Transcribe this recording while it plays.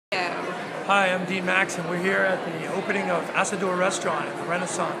Hi, I'm Dean Max, and we're here at the opening of Asador restaurant at the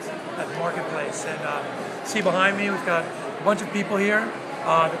Renaissance at the Marketplace. And see behind me, we've got a bunch of people here.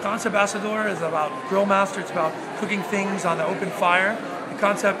 The concept Asador is about grill master. It's about cooking things on the open fire. The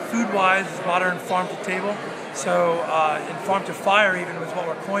concept, food-wise, is modern farm to table. So in farm to fire even was what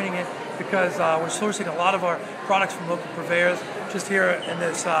we're coining it, because we're sourcing a lot of our products from local purveyors. Just here in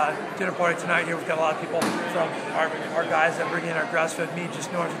this dinner party tonight, here we've got a lot of people from our guys that bring in our grass-fed meat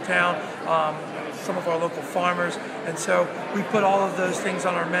just north of town, some of our local farmers, and so we put all of those things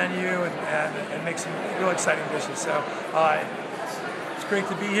on our menu and make some real exciting dishes. So it's great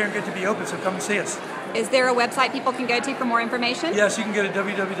to be here and good to be open, so come and see us. Is there a website people can go to for more information? Yes, you can go to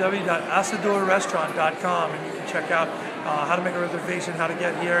www.asadorrestaurant.com and you can check out how to make a reservation, how to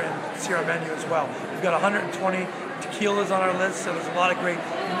get here, and see our menu as well. We've got 120 tequilas on our list, so there's a lot of great,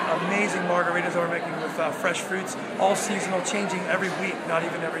 amazing margaritas that we're making with fresh fruits, all seasonal, changing every week, not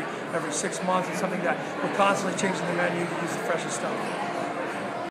even every 6 months. It's something that we're constantly changing the menu to use the freshest stuff.